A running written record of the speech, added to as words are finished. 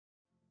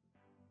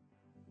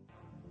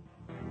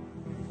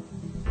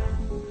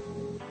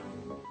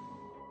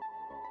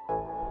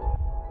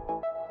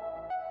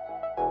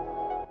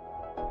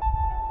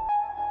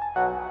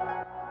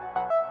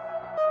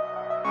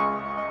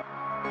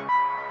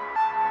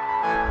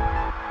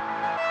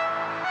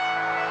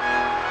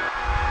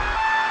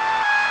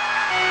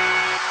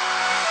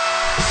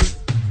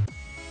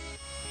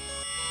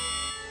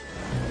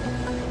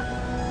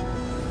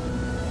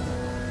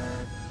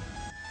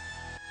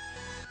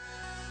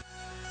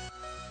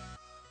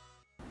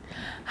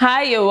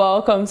Hi, you're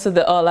welcome to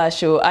the Olah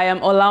Show. I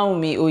am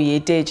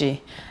Olah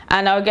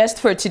and our guest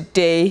for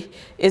today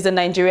is a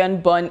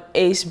Nigerian-born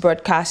ace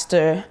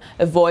broadcaster,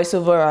 a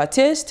voiceover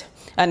artist,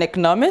 an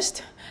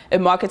economist, a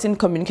marketing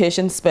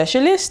communication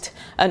specialist,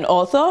 an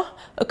author,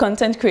 a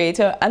content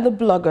creator, and a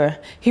blogger.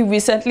 He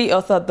recently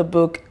authored the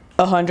book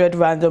 100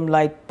 Random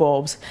Light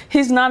Bulbs.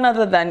 He's none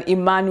other than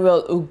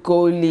Emmanuel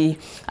Ugolee.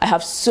 I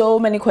have so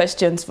many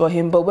questions for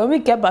him, but when we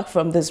get back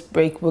from this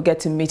break, we'll get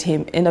to meet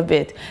him in a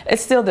bit.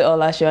 It's still the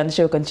Olah Show, and the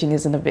show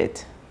continues in a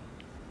bit.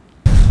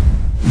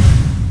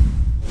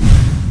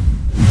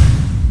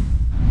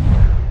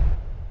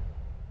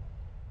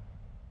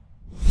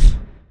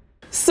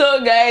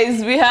 So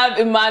guys, we have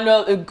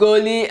Emmanuel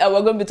Ugolee, and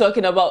we're going to be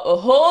talking about a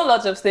whole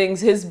lot of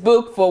things. His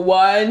book, for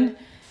one,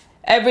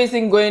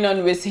 everything going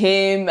on with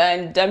him,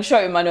 and I'm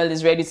sure Emmanuel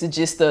is ready to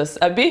gist us.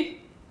 Abi?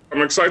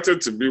 I'm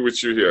excited to be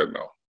with you here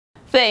now.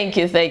 Thank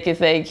you, thank you,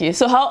 thank you.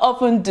 So how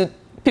often do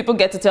people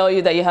get to tell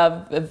you that you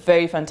have a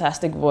very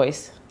fantastic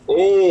voice?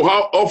 Oh,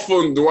 how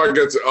often do I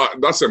get to,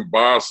 that's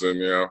embarrassing,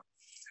 yeah.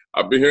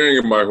 I've been hearing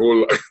it my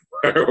whole life.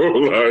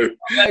 Oh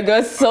my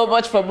God, so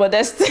much for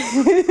modesty.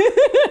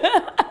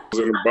 It was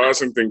an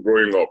embarrassing thing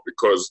growing up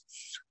because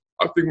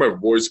I think my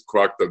voice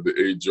cracked at the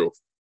age of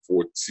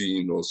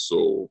 14 or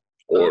so.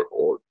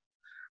 Or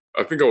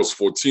I think I was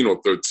 14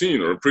 or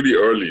 13 or pretty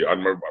early,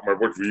 and my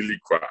voice really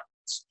cracked.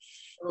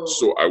 Oh.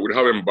 So I would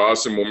have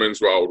embarrassing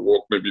moments where I would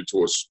walk maybe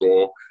to a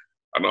store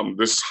and I'm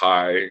this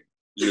high,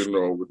 you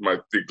know, with my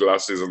thick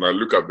glasses, and I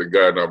look at the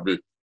guy and I'll be,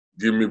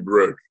 give me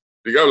bread.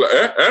 The guy will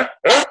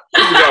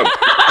be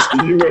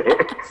like, you know,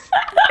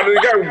 and the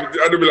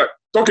guy would be like,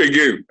 talk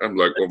again. I'm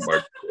like, oh my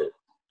God.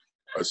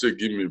 I said,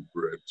 give me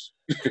bread.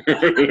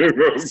 You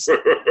know, so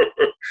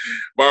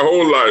my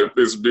whole life,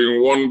 it's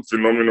been one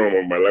phenomenon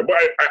of my life. But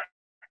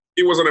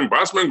it was an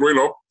embarrassment growing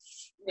up.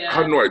 Yeah. I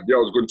had no idea I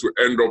was going to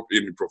end up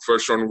in a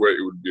profession where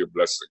it would be a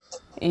blessing.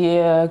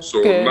 Yeah.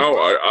 So good. Now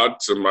I add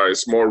to my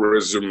small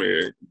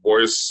resume,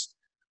 voice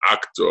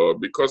actor,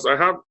 because I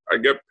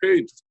get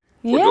paid.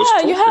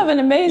 Yeah, you have an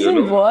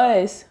amazing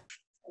voice.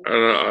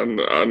 And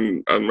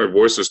my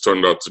voice has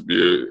turned out to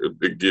be a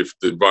big gift,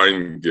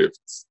 divine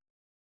gift.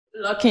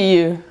 Lucky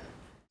you.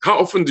 How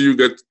often do you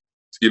get,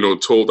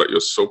 told that you're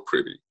so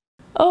pretty?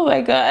 Oh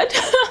my God.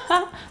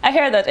 I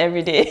hear that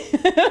every day.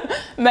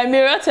 My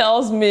mirror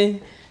tells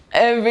me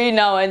every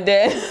now and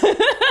then.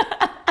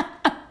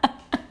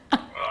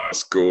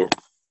 That's cool.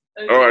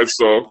 Okay. All right,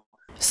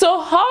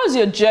 So how's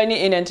your journey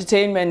in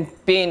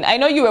entertainment been? I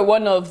know you were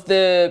one of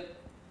the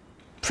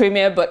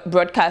premier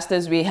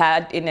broadcasters we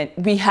have in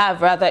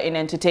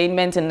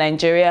entertainment in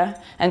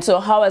Nigeria. And so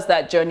how has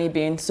that journey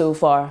been so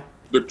far?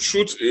 The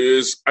truth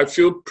is, I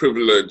feel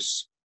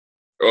privileged.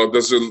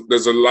 There's a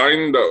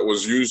line that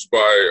was used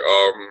by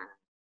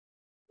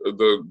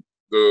the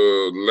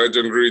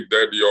legendary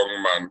dead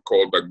young man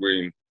called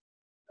Agwin.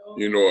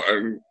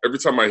 And every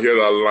time I hear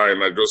that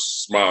line, I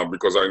just smile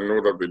because I know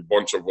that a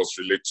bunch of us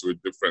relate to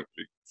it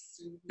differently.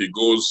 Mm-hmm. He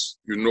goes,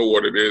 you know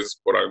what it is,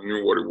 but I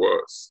knew what it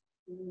was.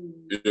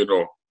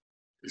 Mm-hmm.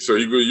 So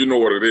he goes, you know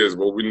what it is,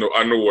 but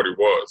I know what it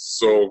was.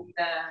 So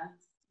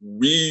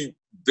the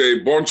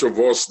bunch of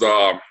us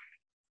that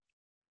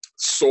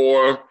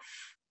saw,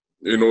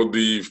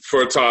 the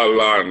fertile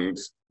land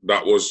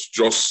that was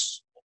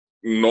just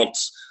not,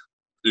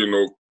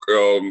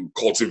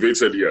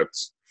 cultivated yet.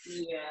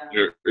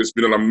 Yeah. It's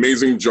been an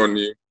amazing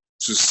journey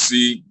to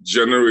see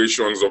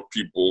generations of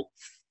people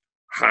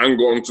hang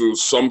on to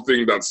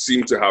something that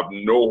seemed to have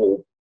no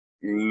hope,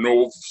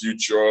 no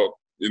future.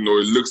 It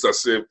looks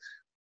as if,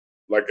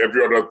 like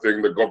every other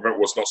thing, the government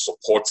was not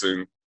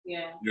supporting.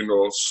 Yeah.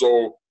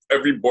 So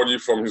everybody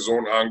from his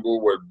own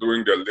angle were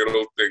doing their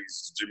little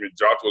things. Jimmy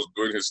Jat was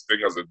doing his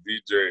thing as a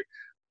DJ.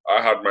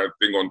 I had my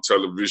thing on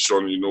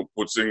television,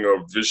 putting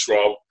a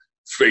visual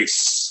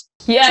face.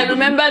 Yeah, I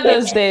remember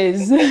those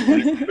days.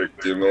 Then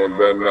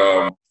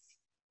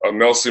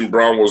Nelson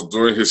Brown was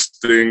doing his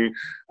thing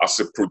as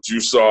a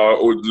producer.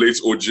 Late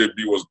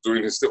OJB was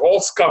doing his thing. All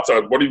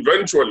scattered, but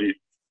eventually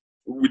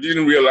we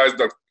didn't realize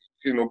that,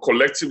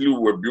 collectively we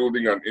were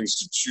building an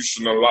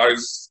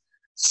institutionalized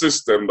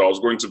system that was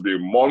going to be a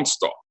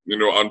monster.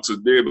 And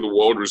today the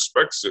world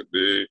respects it.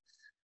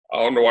 I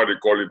don't know why they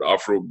call it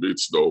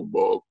Afrobeats though,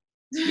 but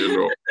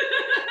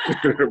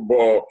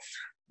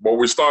but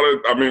we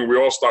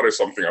all started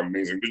something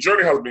amazing. The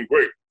journey has been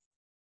great.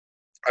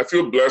 I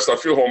feel blessed, I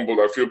feel humbled,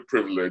 I feel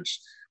privileged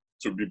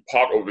to be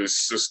part of a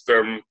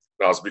system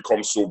that has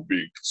become so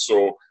big.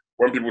 So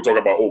when people talk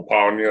about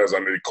pioneers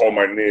and they call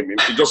my name,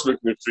 it just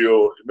makes me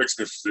feel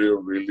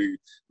really,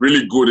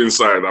 really good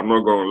inside. I'm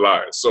not gonna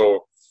lie.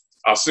 So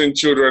I've seen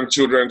children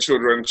come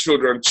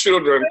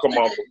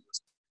out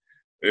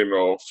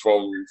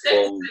from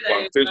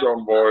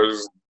Plantation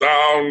Boys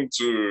down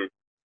to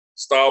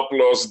Star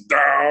Plus,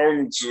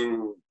 down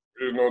to,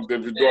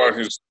 Davido and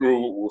his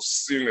crew. We've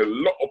seen a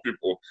lot of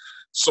people.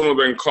 Some of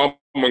them come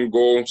and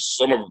go.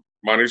 Some have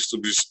managed to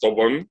be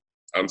stubborn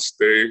and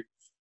stay.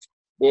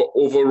 But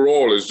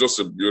overall, it's just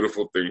a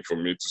beautiful thing for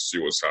me to see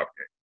what's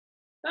happening.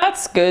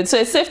 That's good. So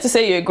it's safe to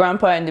say you're a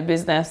grandpa in the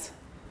business.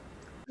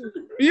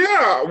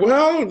 Yeah,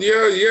 well,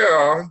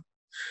 yeah.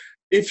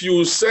 If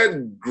you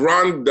said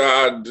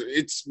granddad,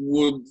 it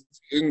would,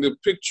 in the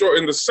picture,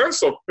 in the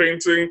sense of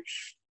painting,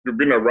 you've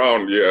been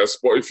around, yes.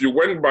 But if you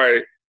went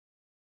by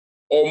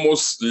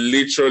almost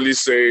literally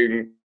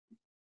saying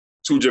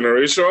 2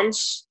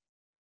 generations,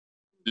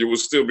 you would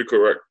still be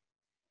correct.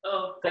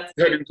 Oh, that's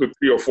Heading to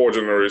 3 or 4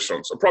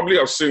 generations. I probably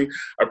have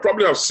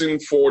seen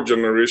 4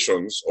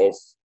 generations of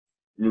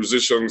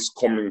musicians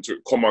come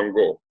and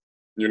go.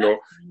 You know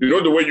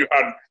the way you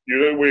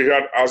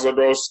had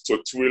Azados,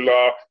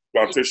 Totwila,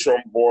 Plantation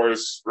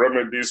Boys,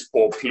 Remedies,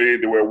 Paul Play.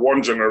 They were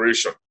 1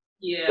 generation.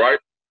 Yeah. Right?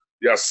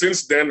 Yeah.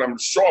 Since then, I'm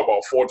sure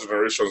about 4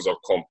 generations have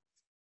come.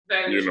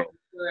 Very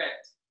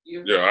correct.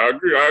 Yeah,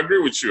 I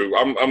agree with you.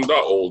 I'm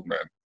that old,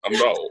 man. I'm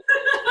that old.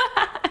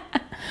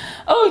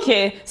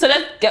 Okay, so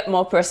let's get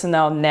more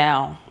personal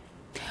now.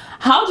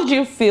 How did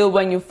you feel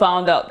when you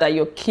found out that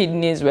your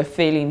kidneys were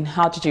failing?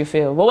 How did you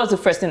feel? What was the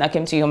first thing that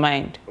came to your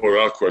mind? Oh,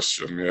 that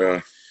question,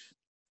 yeah.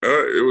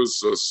 It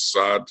was it's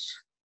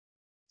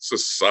a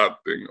sad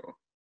thing.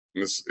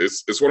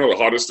 It's one of the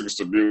hardest things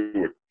to deal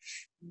with.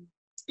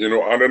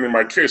 And then in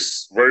my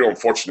case, very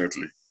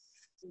unfortunately,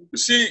 you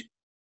see,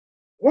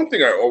 one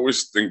thing I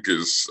always think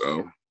is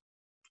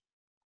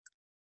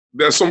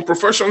there are some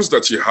professions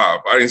that you have.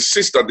 I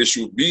insist that there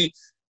should be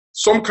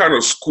some kind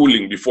of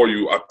schooling before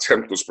you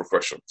attempt those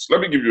professions.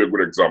 Let me give you a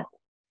good example.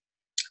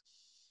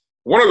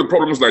 One of the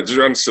problems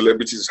Nigerian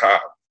celebrities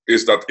have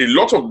is that a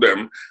lot of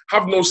them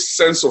have no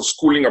sense of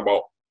schooling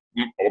about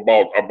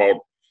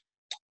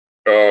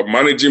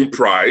managing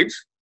pride.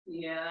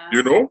 Yeah.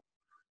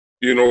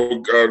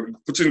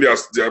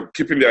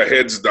 Keeping their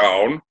heads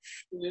down,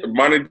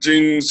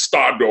 managing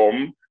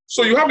stardom.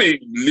 So you have a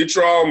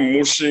literal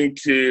motion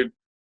kid,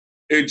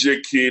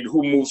 AJ kid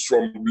who moves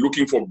from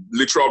looking for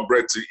literal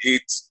bread to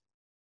eat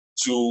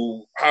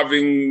to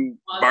having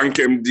bank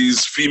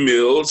MDs,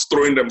 females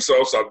throwing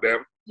themselves at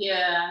them.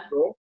 Yeah.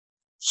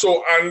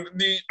 So, and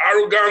the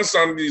arrogance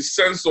and the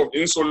sense of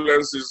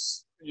insolence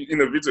is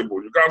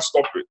inevitable. You can't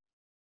stop it.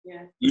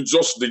 Yeah. They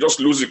just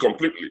lose it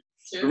completely.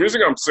 Sure. The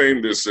reason I'm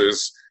saying this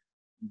is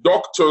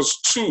doctors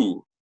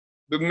too,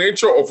 the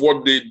nature of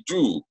what they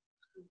do,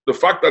 the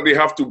fact that they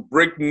have to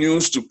break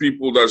news to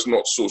people that's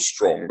not so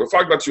strong, the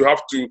fact that you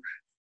have to,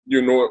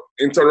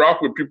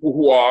 interact with people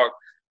who are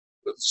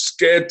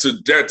scared to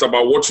death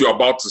about what you're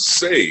about to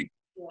say.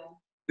 Yeah.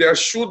 There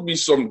should be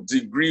some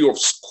degree of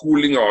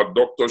schooling our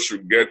doctors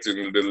should get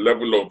in the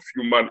level of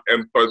human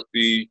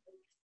empathy.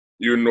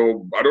 I don't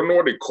know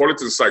what they call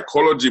it in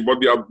psychology, but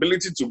the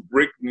ability to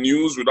break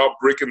news without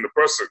breaking the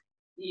person.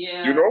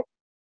 Yeah.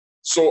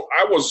 So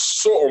I was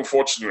so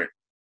unfortunate.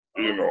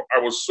 I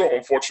was so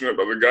unfortunate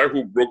that the guy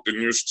who broke the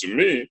news to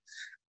me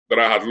that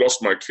I had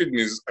lost my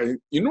kidneys, I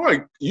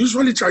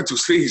usually try to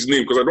say his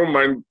name because I don't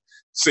mind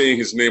saying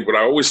his name, but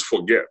I always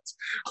forget.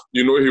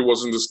 He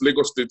was in this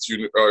Lagos State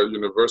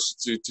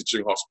University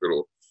teaching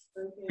hospital.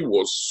 Okay. He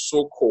was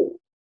so cold.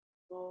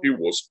 He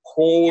was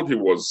cold. He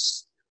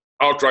was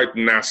outright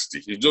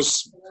nasty. He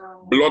just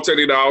blotted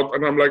it out.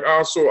 And I'm like,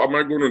 so am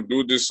I going to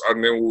do this?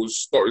 And then we'll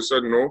stop. He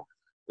said, no,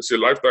 it's a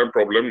lifetime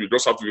problem. You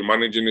just have to be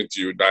managing it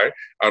till you die.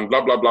 And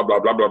blah, blah, blah, blah,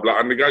 blah, blah, blah.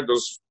 And the guy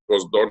just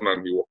was done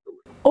and he walked away.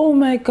 Oh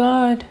my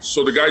God.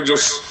 So the guy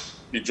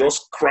he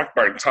just cracked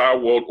my entire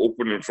world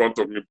open in front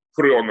of me,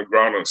 put it on the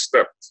ground and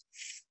stepped.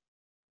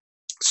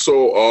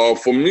 So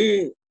for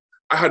me,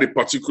 I had a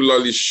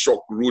particularly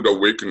rude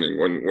awakening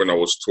when I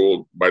was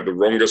told by the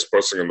wrongest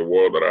person in the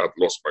world that I had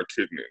lost my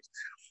kidneys.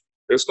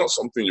 It's not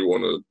something you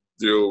want to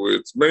deal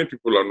with. Many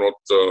people are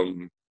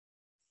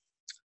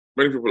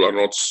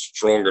not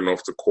strong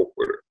enough to cope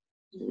with it.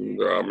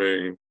 I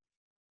mean,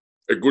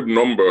 a good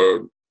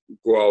number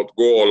go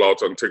all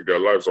out and take their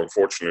lives,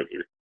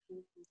 unfortunately.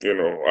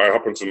 I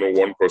happen to know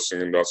one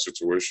person in that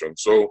situation.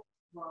 So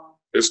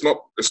it's not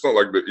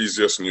like the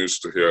easiest news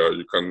to hear.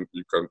 You can,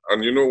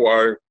 and you know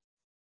why?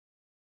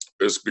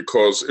 It's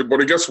because,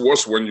 but it gets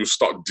worse when you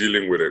start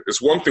dealing with it.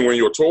 It's one thing when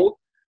you're told.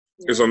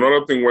 It's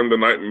another thing when the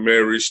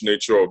nightmarish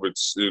nature of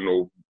its,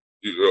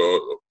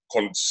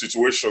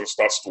 situation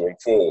starts to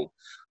unfold.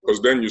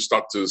 Because then you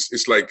start to,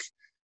 it's like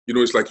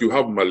you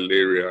have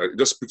malaria.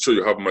 Just picture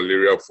you have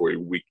malaria for a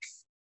week,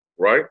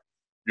 right?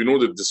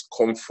 The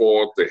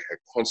discomfort, the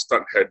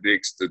constant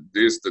headaches, the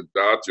this, the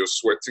that, you're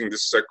sweating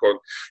this second.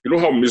 You know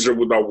how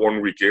miserable that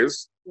 1 week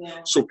is?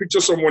 Yeah. So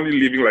picture someone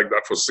living like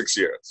that for 6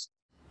 years.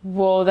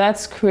 Whoa,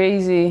 that's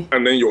crazy.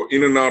 And then you're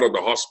in and out of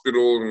the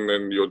hospital, and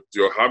then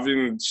you're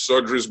having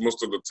surgeries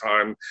most of the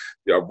time.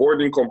 You're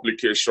avoiding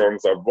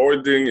complications,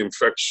 avoiding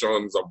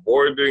infections,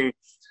 avoiding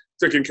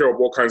taking care of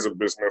all kinds of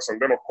business.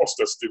 And then, of course,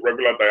 there's the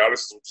regular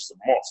dialysis, which is a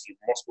must. You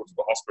must go to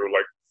the hospital.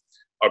 Like,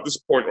 at this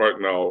point right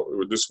now,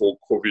 with this whole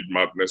COVID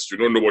madness,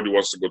 nobody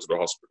wants to go to the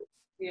hospital.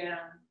 Yeah.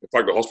 In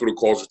fact, the hospital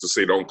calls you to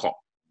say, don't come.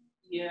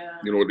 Yeah.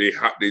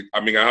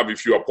 I have a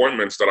few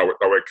appointments that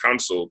were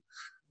canceled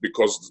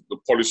because the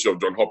policy of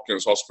Johns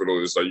Hopkins Hospital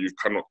is that you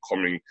cannot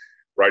come in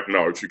right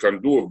now. If you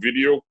can do a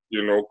video,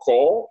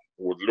 call,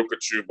 we'll look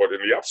at you. But in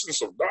the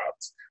absence of that,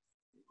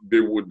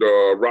 they would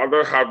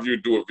rather have you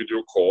do a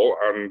video call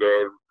and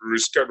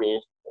reschedule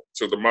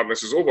till the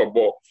madness is over.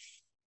 But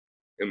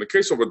in the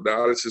case of a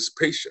dialysis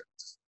patient,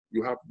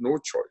 you have no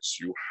choice.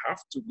 You have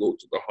to go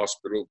to the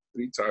hospital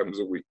 3 times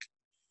a week.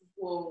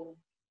 Whoa.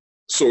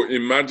 So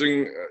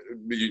imagine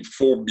the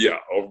phobia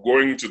of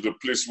going to the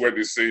place where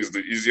they say is the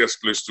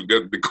easiest place to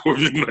get the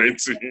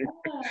COVID-19.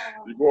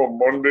 You go on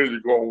Monday,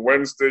 you go on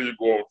Wednesday, you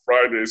go on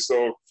Friday.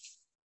 So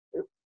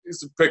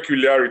it's a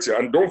peculiarity.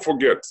 And don't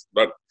forget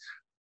that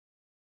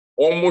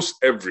almost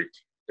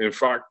in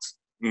fact,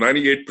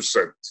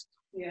 98%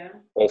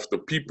 of the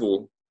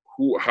people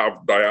who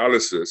have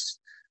dialysis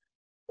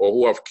or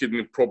who have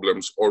kidney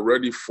problems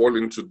already fall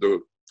into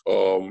the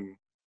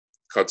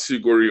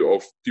category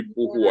of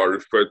people who are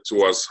referred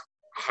to as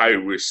high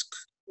risk.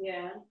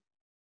 Yeah.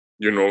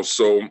 You know,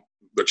 so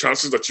the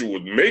chances that you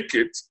would make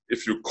it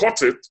if you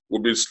caught it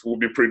will be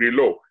pretty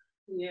low.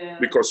 Yeah.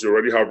 Because you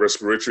already have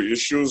respiratory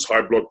issues,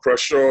 high blood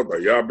pressure,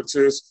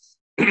 diabetes,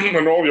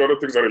 and all the other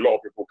things that a lot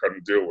of people can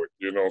deal with,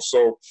 you know.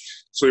 So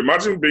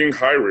imagine being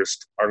high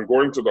risk and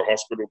going to the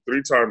hospital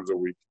 3 times a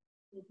week.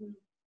 Mm-hmm.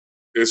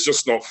 It's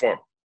just not fun.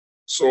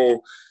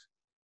 So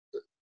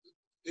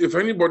if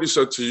anybody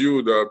said to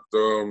you that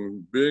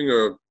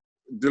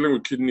dealing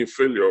with kidney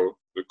failure,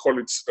 they call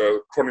it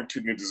chronic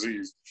kidney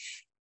disease,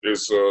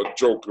 is a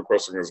joke, the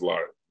person is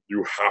lying.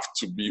 You have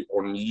to be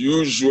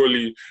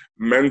unusually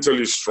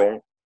mentally strong,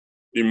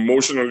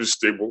 emotionally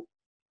stable,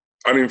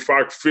 and in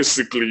fact,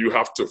 physically, you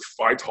have to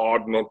fight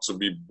hard not to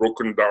be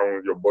broken down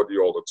in your body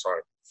all the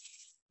time.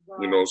 Wow.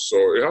 You know, so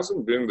it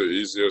hasn't been the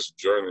easiest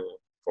journey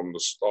from the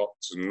start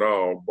to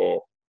now, but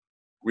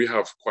we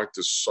have quite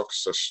a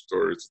success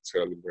story to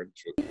tell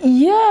eventually.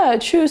 Yeah,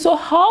 true. So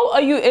how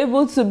are you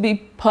able to be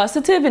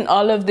positive in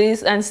all of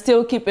this and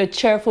still keep a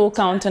cheerful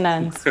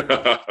countenance?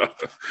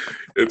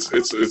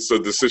 It's a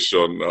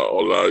decision,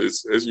 Ola.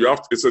 It's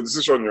a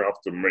decision you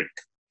have to make.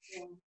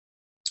 Yeah.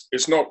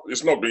 It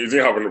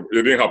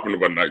didn't happen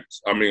overnight.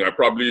 I mean, I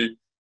probably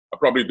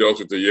dealt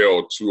with a year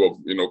or 2 of,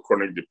 you know,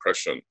 chronic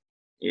depression,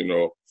 you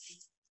know.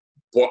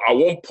 But at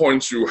one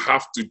point you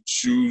have to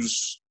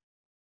choose.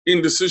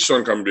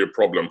 Indecision can be a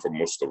problem for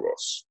most of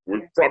us.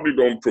 We probably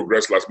don't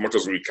progress as much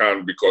as we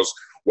can because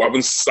we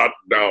haven't sat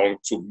down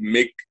to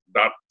make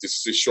that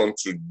decision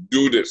to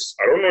do this.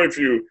 I don't know if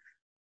you're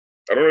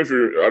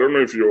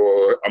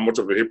how much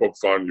of a hip hop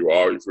fan you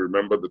are. If you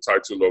remember the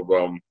title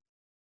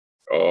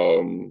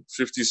of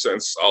 50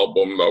 Cent's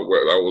album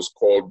that was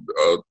called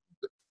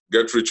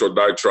 "Get Rich or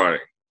Die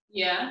Trying."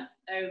 Yeah,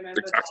 I remember.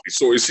 Exactly.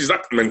 So it's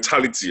that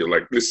mentality.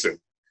 Like, listen.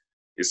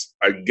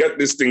 I get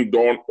this thing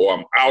done or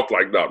I'm out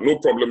like that. No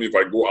problem if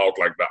I go out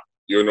like that,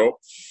 you know?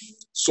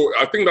 So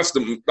I think that's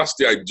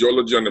the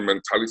ideology and the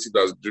mentality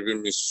that's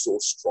driven me so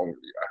strongly.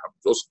 I have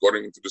just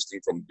gotten into this thing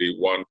from day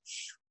one,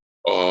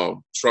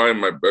 trying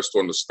my best to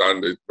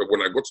understand it. But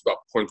when I got to that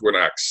point when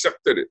I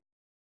accepted it,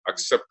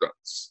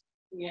 acceptance.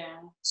 Yeah.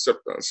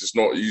 Acceptance. It's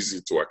not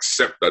easy to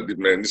accept that,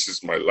 man, this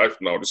is my life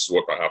now. This is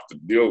what I have to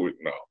deal with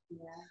now.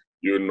 Yeah.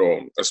 You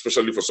know,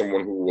 especially for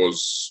someone who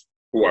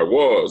I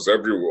was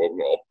everywhere,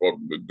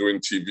 doing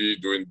TV,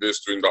 doing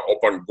this, doing that,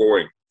 up and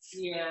going.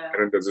 Yeah.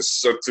 And then there's a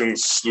certain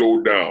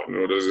slowdown, you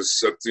know, there's a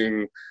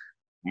certain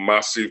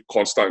massive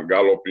constant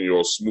gallop in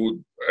your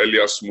smooth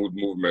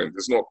movement.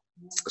 It's not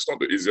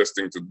the easiest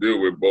thing to deal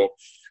with, but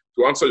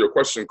to answer your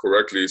question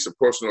correctly, it's a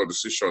personal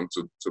decision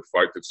to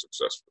fight it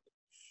successfully.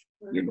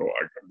 Mm-hmm. You know,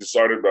 I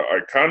decided that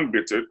I can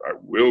beat it, I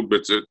will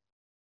beat it,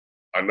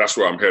 and that's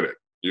where I'm headed.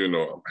 You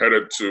know, I'm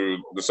headed to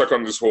the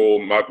second this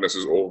whole madness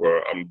is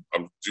over. I'm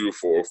due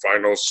for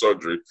final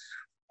surgery,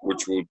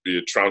 which will be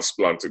a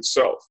transplant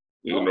itself.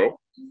 You know,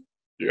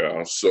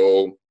 yeah.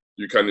 So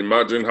you can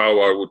imagine how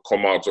I would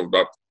come out of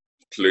that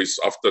place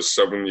after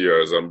 7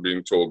 years and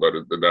being told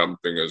that the damn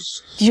thing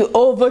is. You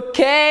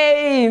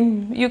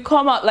overcame. You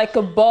come out like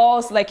a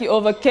boss, like you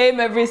overcame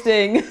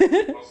everything.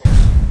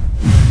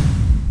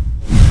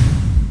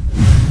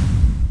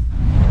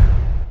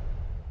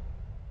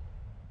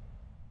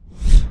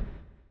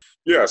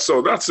 Yeah,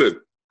 so that's it.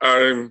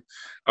 I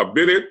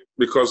beat it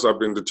because I've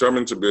been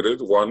determined to beat it.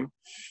 1,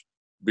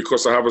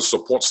 because I have a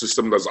support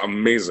system that's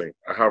amazing.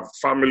 I have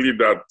family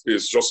that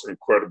is just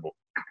incredible.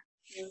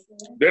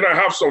 Mm-hmm. Then I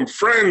have some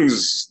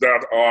friends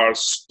that are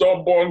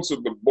stubborn to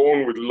the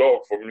bone with love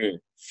for me.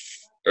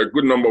 A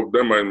good number of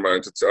them are in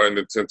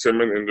the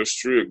entertainment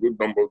industry. A good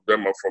number of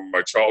them are from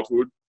my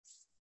childhood.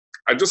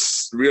 I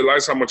just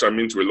realized how much I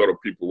mean to a lot of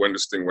people when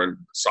this thing went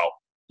south,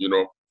 you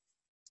know.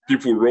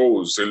 People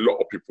rose, a lot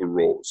of people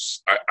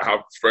rose. I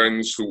have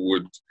friends who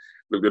would,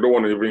 they don't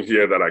want to even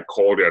hear that I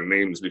call their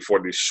names before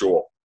they show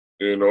up.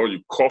 You know, you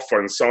cough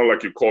and sound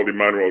like you called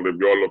Emmanuel, they'll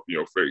be all up in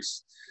your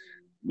face.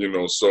 You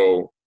know,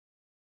 so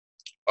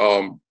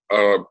a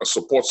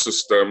support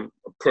system,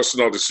 a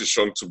personal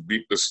decision to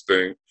beat this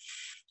thing,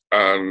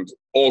 and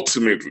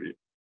ultimately,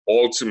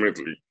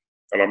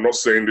 and I'm not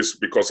saying this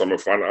because I'm a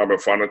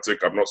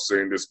fanatic, I'm not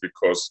saying this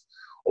because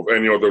of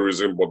any other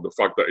reason, but the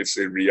fact that it's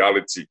a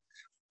reality.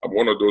 I'm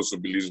one of those who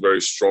believes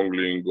very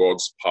strongly in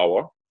God's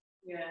power.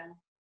 Yeah.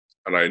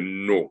 And I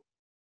know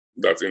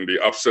that in the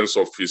absence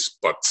of his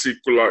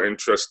particular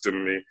interest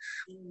in me,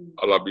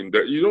 I'll have been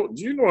there. Do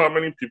you know how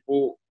many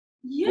people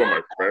were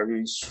my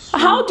friends?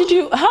 How did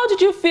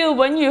you feel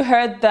when you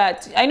heard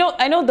that? I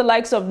know the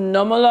likes of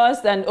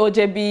Nomolos and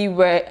OJB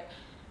were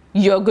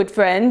your good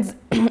friends,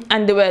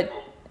 and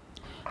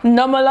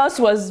Nomolos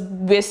was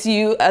with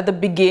you at the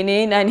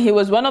beginning, and he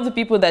was one of the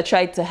people that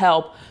tried to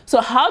help.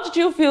 So how did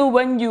you feel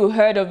when you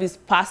heard of his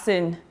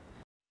passing?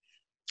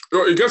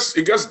 It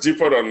gets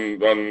deeper than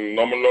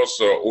Nomolos,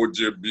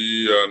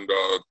 OJB, and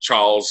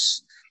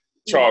Charles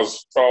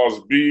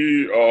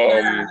B.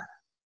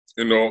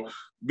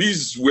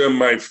 These were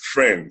my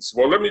friends.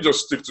 Well, let me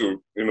just stick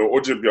to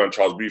OJB and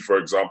Charles B, for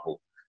example.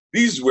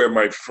 These were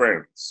my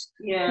friends.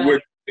 Yeah. Who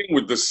were dealing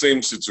with the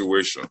same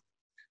situation,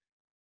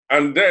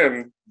 and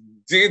then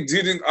they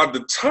didn't at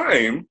the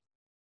time.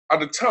 At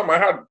the time, I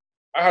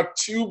had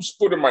tubes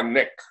put in my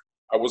neck.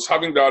 I was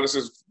having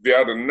dialysis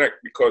via the neck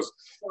because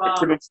I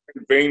couldn't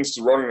find veins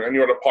to run in any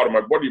other part of my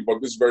body, but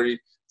this very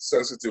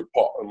sensitive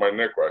part in my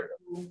neck right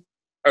here.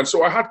 And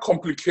so I had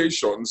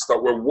complications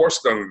that were worse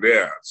than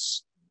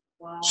theirs.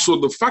 Wow. So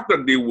the fact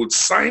that they would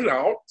sign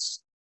out,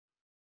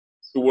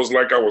 it was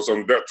like I was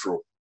on death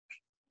row.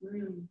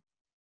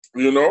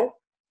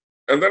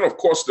 And then, of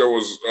course, there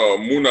was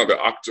Muna,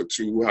 the actor,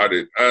 too, who had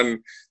it.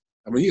 And,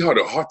 he had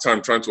a hard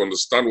time trying to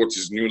understand what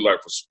his new life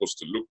was supposed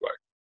to look like.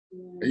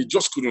 He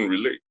just couldn't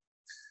relate,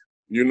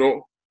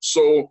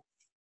 So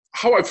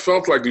how I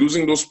felt like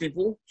losing those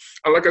people,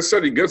 and like I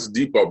said, it gets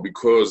deeper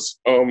because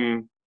I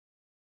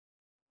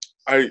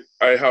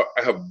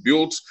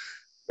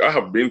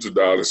have been to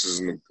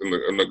dialysis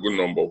in a good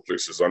number of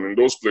places. And in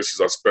those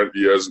places, I spent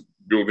years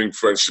building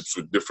friendships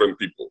with different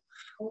people,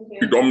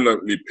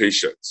 predominantly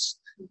patients.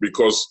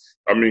 Because,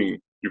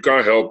 you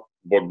can't help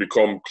but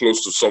become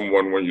close to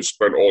someone when you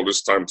spend all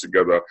this time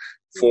together,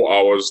 4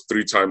 hours,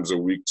 3 times a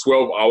week,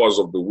 12 hours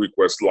of the week,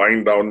 we're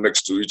lying down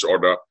next to each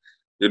other.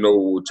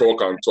 We'll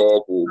talk and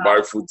talk, we'll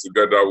buy food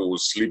together, we'll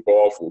sleep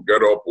off, we'll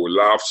get up, we'll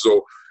laugh.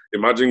 So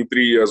imagine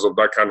 3 years of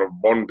that kind of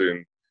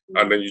bonding.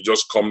 And then you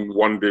just come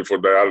one day for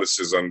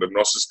dialysis and the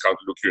nurses can't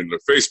look you in the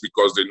face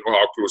because they know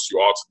how close you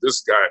are to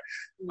this guy.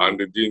 And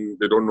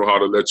they don't know how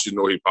to let you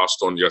know he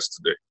passed on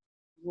yesterday.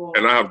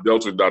 And I have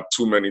dealt with that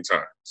too many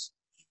times.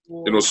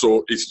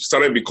 So it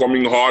started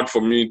becoming hard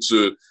for me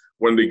to,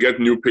 when they get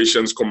new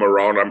patients come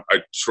around,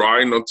 I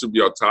try not to be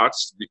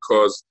attached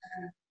because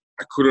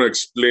I couldn't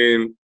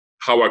explain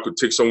how I could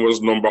take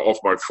someone's number off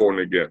my phone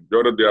again. The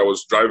other day I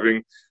was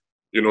driving,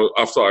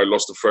 after I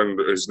lost a friend,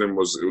 his name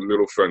was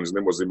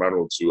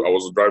Emmanuel too. I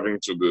was driving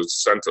to the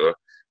center.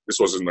 This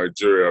was in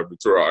Nigeria,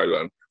 Victoria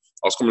Island.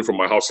 I was coming from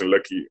my house in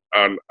Lekki,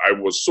 and I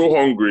was so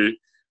hungry.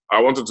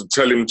 I wanted to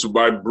tell him to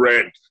buy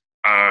bread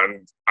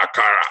and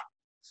akara,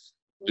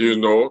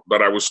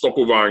 that I would stop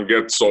over and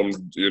get some,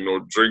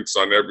 drinks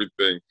and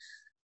everything.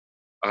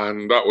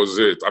 And that was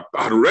it.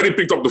 I had already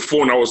picked up the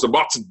phone. I was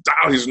about to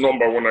dial his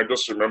number when I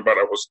just remembered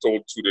I was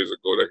told 2 days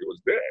ago that he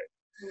was dead.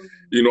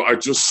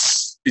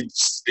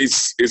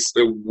 It's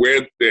a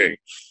weird thing.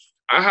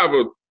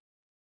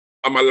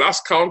 At my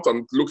last count,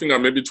 I'm looking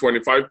at maybe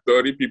 25,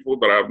 30 people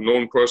that I've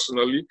known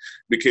personally,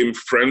 became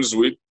friends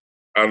with,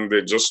 and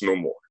they're just no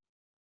more.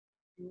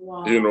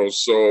 Wow.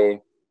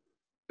 So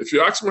if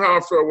you ask me how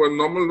I felt when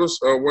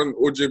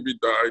OJB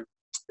died,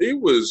 it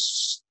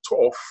was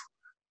tough,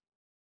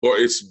 but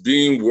it's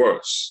being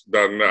worse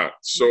than that.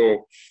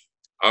 So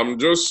I'm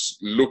just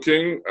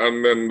looking,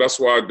 and then that's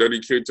why I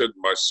dedicated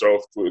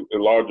myself to a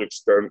large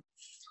extent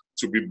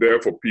to be there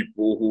for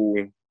people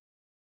who,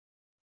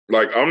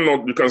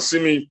 you can see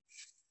me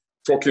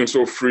talking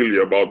so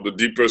freely about the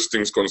deepest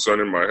things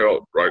concerning my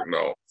health right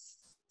now.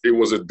 It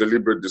was a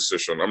deliberate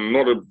decision. I'm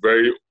not a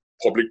very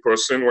public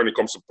person when it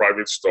comes to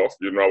private stuff.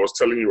 I was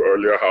telling you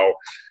earlier how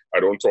I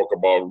don't talk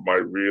about my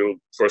real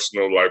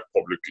personal life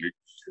publicly.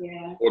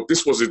 Yeah. But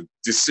this was a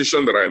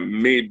decision that I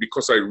made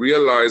because I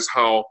realized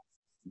how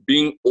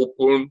being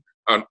open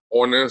and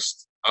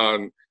honest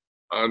and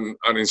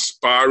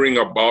inspiring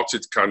about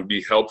it can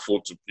be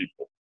helpful to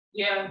people.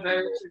 Yeah,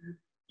 very true.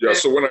 Yeah,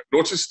 so when I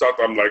noticed that,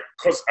 I'm like,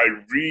 because I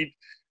read,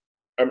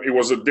 it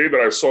was a day that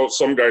I saw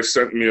some guy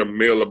sent me a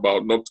mail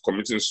about not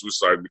committing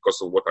suicide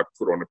because of what I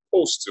put on a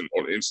post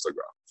on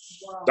Instagram.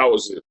 Wow. That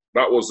was it.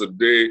 That was the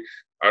day.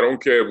 I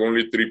don't care if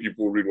only 3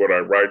 people read what I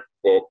write,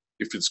 but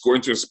if it's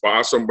going to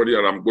inspire somebody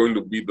and I'm going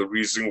to be the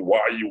reason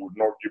why you would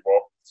not give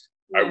up,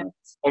 I will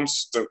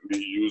constantly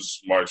use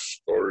my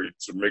story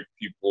to make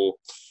people,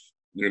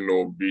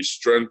 be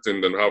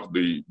strengthened and have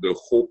the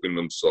hope in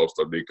themselves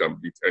that they can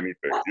beat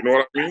anything. You know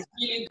what I mean? That's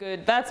really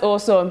good. That's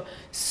awesome.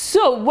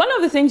 So one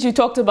of the things you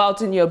talked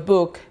about in your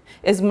book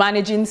is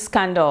managing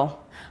scandal.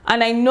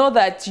 And I know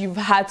that you've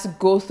had to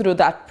go through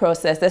that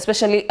process,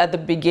 especially at the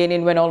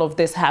beginning when all of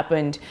this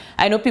happened.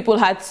 I know people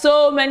had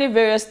so many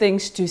various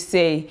things to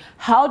say.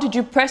 How did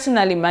you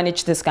personally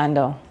manage the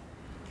scandal?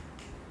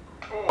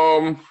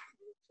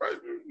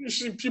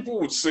 Usually people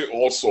would say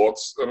all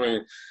sorts. I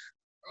mean,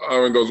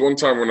 there was one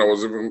time when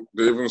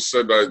they even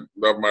said that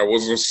I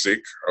wasn't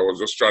sick. I was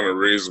just trying to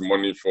raise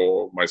money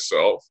for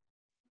myself.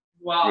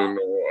 Wow. You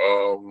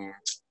know,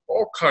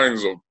 all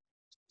kinds of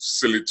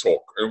silly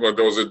talk. In fact,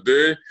 there was a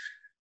day,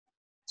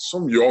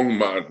 some young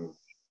man,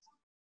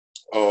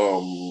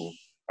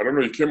 I don't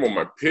know, he came on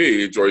my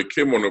page or he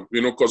came on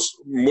because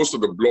most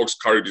of the blogs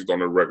carried it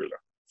on a regular.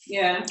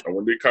 Yeah. And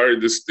when they carry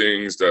these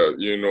things that,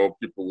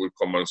 people will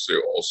come and say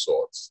all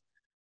sorts.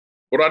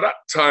 But at that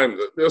time,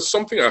 there's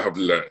something I have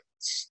learned.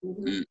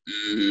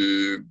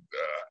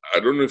 I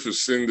don't know if you've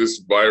seen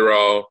this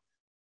viral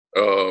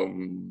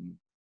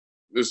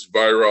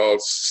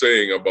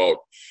saying about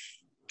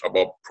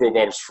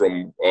proverbs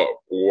from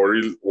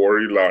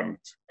Worry land.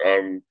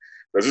 And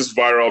there's this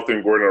viral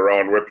thing going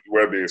around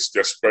where they're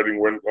spreading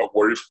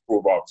Worry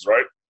proverbs,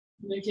 right?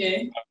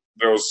 Okay.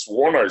 There was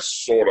one I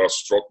saw that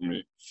struck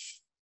me.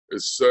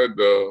 It said,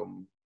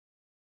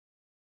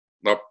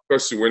 "Now,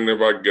 person will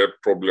never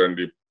get problem.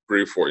 They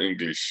pray for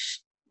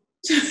English."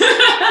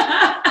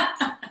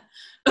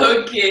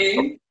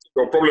 Okay.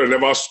 Your problem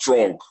never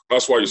strong.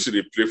 That's why you see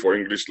they play for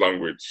English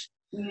language.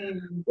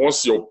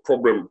 Once your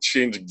problem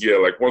change gear,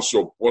 like once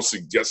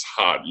it gets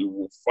hard, you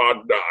will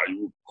father,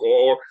 you will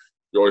call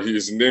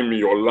his name in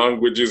your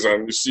languages,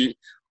 and you see,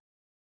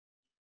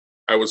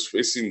 I was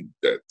facing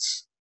debt.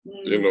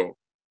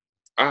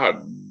 I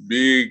had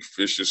big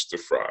fishes to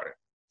fry.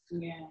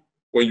 Yeah.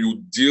 When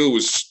you deal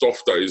with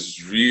stuff that is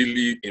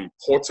really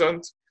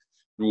important,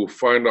 you will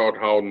find out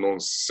how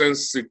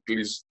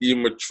nonsensically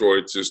immature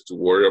it is to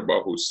worry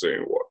about who's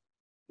saying what.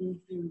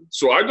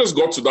 So I just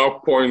got to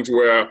that point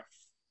where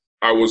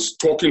I was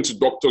talking to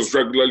doctors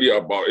regularly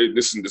about, hey,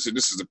 this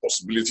is a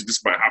possibility,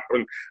 this might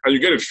happen. And you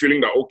get a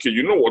feeling that, okay,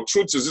 you know what,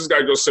 truth is, this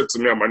guy just said to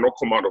me, I might not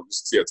come out of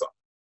this theater.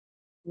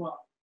 Wow.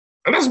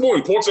 And that's more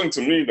important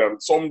to me than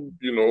some,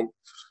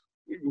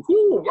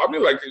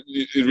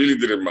 it really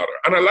didn't matter.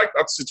 And I like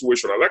that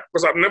situation.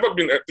 Because I've never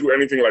been through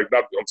anything like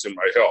that until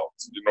my health,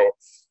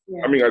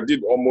 Yeah. I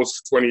did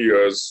almost 20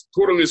 years,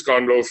 totally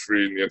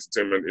scandal-free in the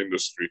entertainment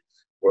industry.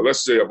 Well,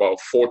 let's say about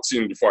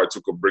 14 before I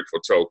took a break for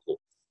telco.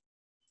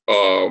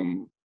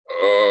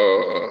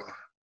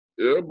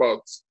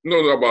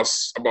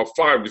 About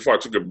 5 before I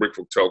took a break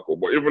for telco.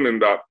 But even in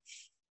that,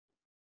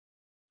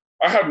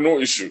 I had no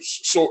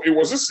issues. So it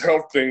was this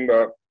health thing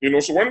that,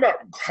 so when that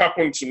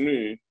happened to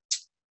me,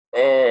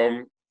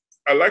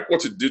 I like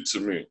what it did to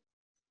me.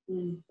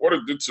 What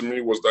it did to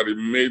me was that it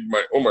made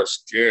my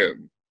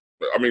skin.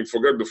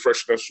 Forget the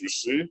freshness you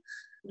see.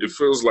 It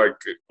feels like,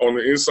 on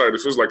the inside,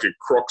 it feels like a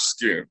croc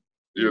skin,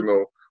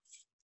 It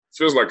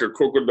feels like a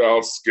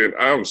crocodile skin.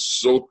 I am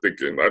so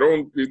thickened.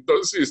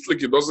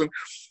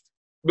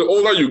 The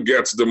older you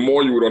get, the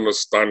more you would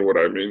understand what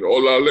I mean.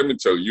 Ola, let me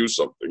tell you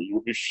something.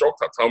 You'll be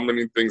shocked at how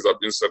many things have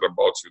been said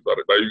about you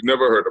that you've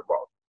never heard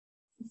about.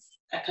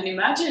 I can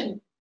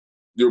imagine.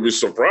 You'll be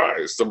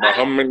surprised about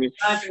how many.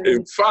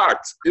 In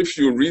fact, if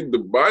you read the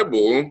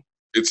Bible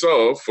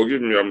itself,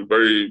 forgive me, I'm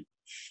very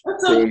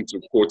prone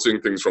to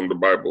quoting things from the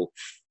Bible.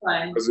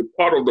 Fine. As a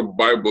part of the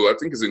Bible, I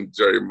think it's in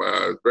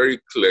Jeremiah, it very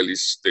clearly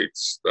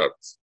states that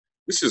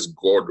this is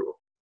God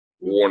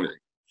warning.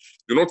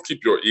 Do not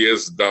keep your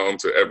ears down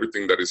to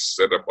everything that is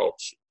said about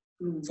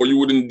you. For you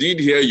would indeed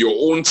hear your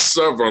own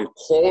servant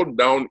call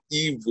down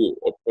evil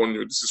upon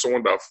you. This is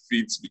someone that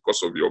feeds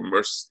because of your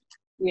mercy.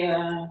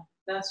 Yeah,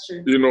 that's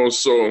true.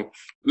 So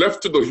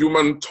left to the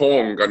human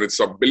tongue and its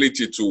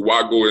ability to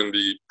waggle in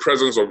the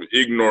presence of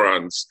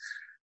ignorance,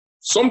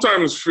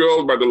 sometimes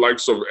fueled by the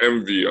likes of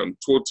envy and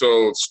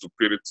total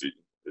stupidity,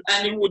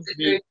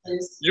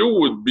 you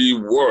would be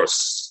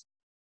worse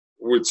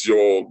with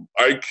your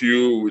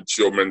IQ, with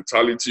your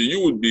mentality.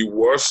 You would be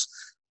worse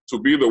to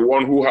be the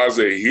one who has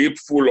a heap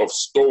full of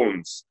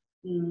stones,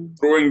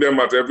 throwing them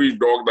at every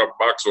dog that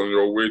barks on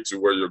your way to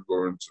where you're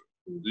going to.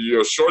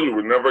 You're sure you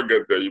will never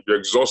get there. You'll be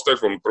exhausted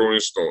from throwing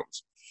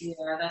stones.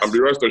 Yeah, and be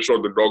rest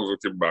assured the dogs will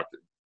keep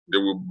barking. They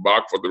will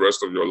bark for the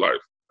rest of your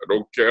life. I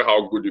don't care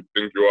how good you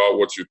think you are,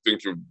 what you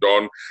think you've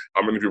done,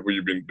 how many people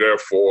you've been there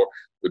for.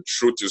 The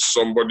truth is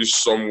somebody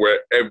somewhere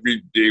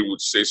every day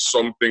would say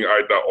something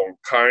either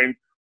unkind,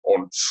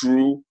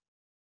 untrue,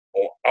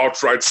 or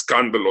outright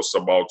scandalous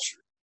about you.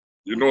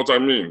 You know what I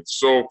mean?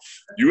 So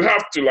you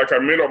have to, I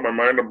made up my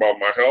mind about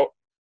my health.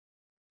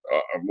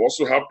 I'm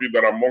also happy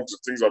that amongst the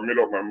things I made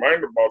up my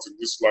mind about in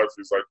this life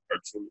is I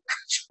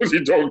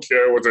truly don't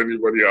care what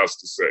anybody has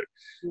to say.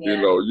 Yeah.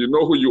 You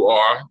know who you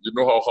are. You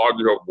know how hard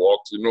you have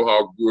worked. You know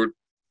how good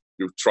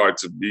you've tried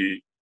to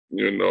be.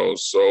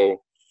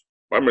 So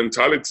my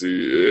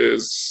mentality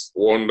is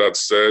one that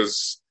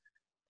says,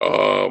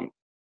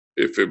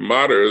 if it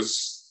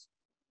matters,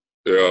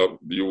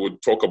 you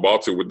would talk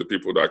about it with the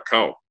people that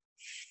count.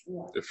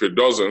 Yeah. If it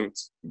doesn't,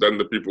 then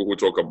the people who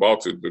talk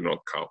about it do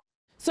not count.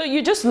 So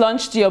you just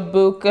launched your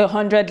book,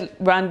 100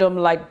 Random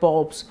Light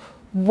Bulbs.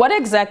 What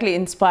exactly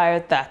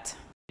inspired that?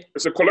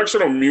 It's a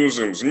collection of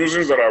musings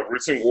that I've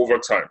written over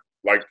time.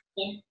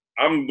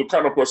 I'm the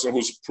kind of person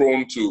who's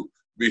prone to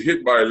be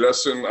hit by a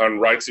lesson and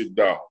write it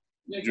down,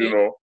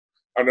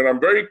 And then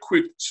I'm very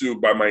quick to,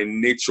 by my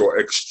nature,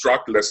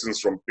 extract lessons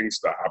from things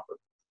that happen.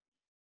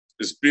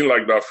 It's been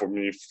like that for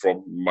me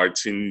from my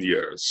teen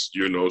years,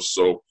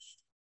 So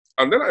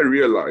And then I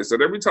realized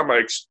that every time I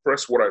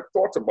expressed what I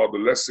thought about the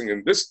lesson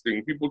in this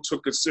thing, people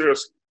took it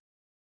seriously.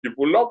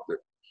 People loved it.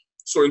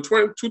 So in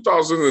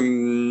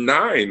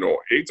 2009 or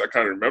 8, I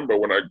can't remember,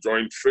 when I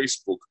joined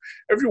Facebook,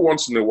 every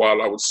once in a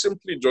while, I would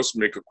simply just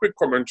make a quick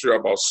commentary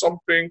about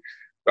something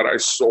that I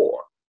saw.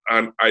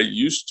 And I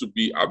used to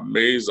be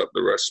amazed at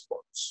the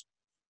response.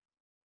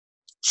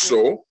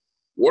 So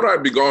what I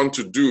began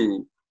to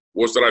do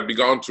was that I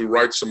began to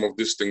write some of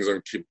these things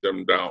and keep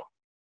them down.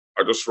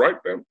 I just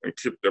write them and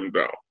keep them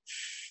down.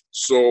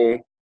 So,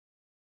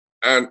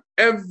 and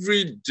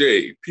every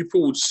day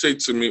people would say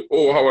to me,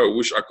 oh, how I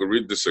wish I could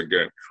read this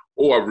again.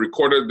 Oh, I've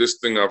recorded this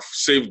thing, I've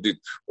saved it.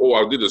 Oh,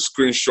 I did a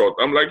screenshot.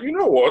 I'm like, you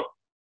know what?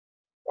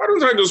 Why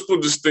don't I just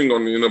put this thing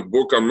in a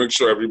book and make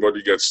sure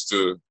everybody gets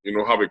to,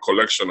 have a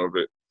collection of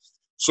it?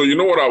 So you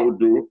know what I would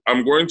do?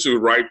 I'm going to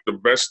write the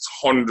best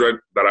 100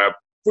 that I've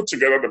put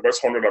together, the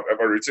best 100 I've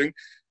ever written.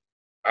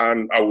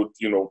 And I would,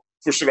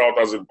 push it out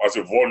as a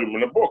volume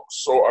in a book.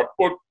 So I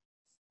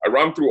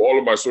ran through all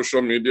of my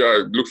social media.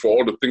 I looked for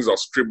all the things I've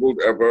scribbled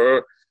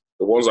ever,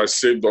 the ones I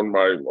saved on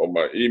my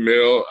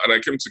email, and I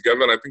came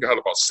together and I think I had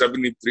about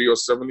 73 or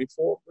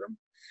 74 of them.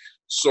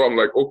 So I'm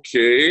like,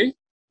 okay,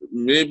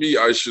 maybe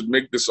I should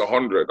make this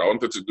 100. I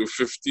wanted to do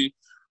 50,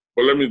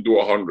 but let me do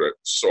 100.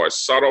 So I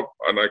sat up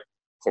and I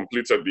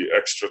completed the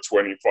extra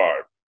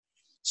 25.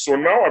 So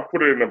now I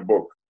put it in a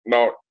book.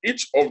 Now,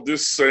 each of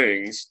these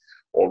sayings,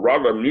 or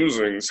rather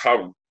musings,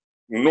 have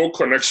no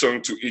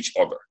connection to each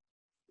other.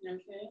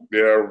 Okay.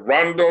 They're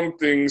random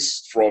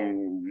things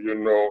from,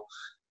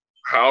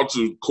 how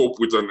to cope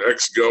with an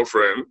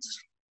ex-girlfriend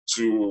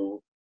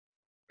to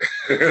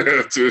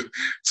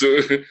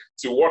to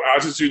what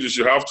attitude you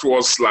should have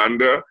towards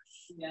slander,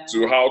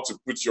 to how to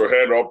put your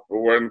head up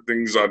when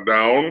things are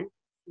down,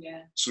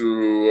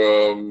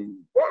 to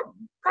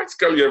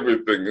practically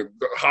everything.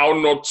 How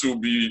not to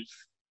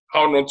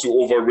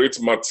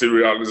overrate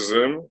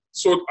materialism.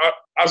 So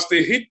as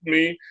they hit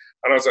me,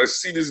 and as I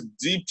see these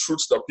deep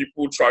truths that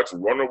people try to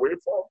run away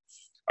from,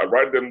 I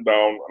write them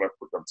down and I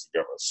put them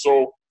together.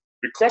 So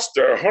because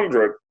there are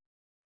 100,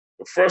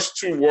 the first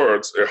two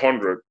words,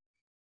 100,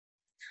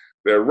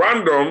 they're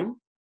random.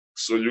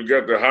 So you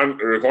get the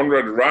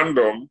 100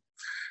 random.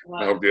 Wow.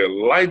 Now they're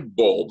light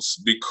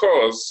bulbs,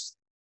 because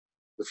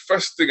the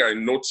first thing I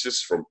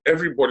noticed from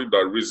everybody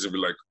that reads it, be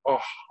like, oh,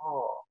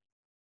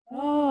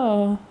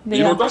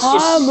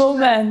 the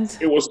moment.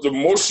 It was the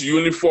most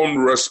uniform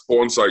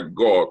response I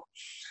got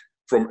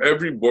from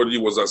everybody.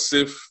 Was as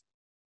if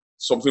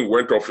something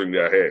went off in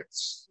their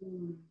heads,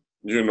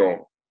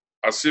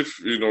 as if,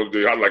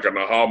 they had like an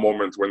aha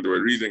moment when they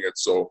were reading it.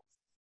 So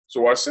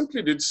I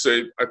simply did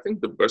say, I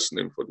think the best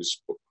name for this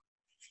book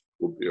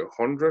would be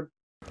 100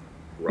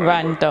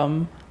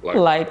 random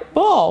light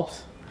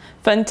bulbs.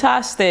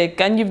 Fantastic.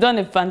 And you've done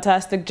a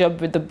fantastic job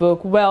with the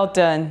book. Well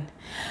done.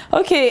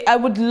 Okay, I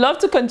would love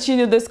to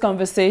continue this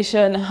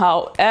conversation.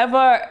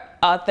 However,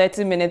 our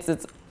 30 minutes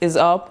is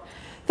up.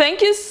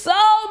 Thank you so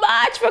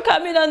much for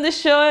coming on the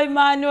show,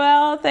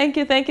 Emmanuel. Thank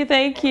you, thank you,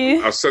 thank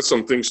you. I've said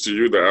some things to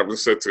you that I haven't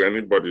said to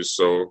anybody,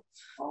 so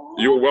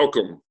you're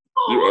welcome.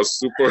 You are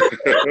super,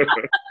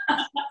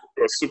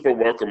 you're super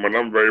welcome, and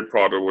I'm very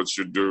proud of what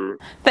you do.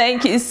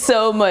 Thank you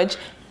so much.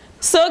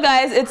 So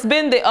guys, it's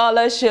been the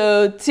Olah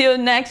Show. Till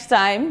next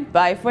time,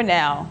 bye for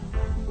now.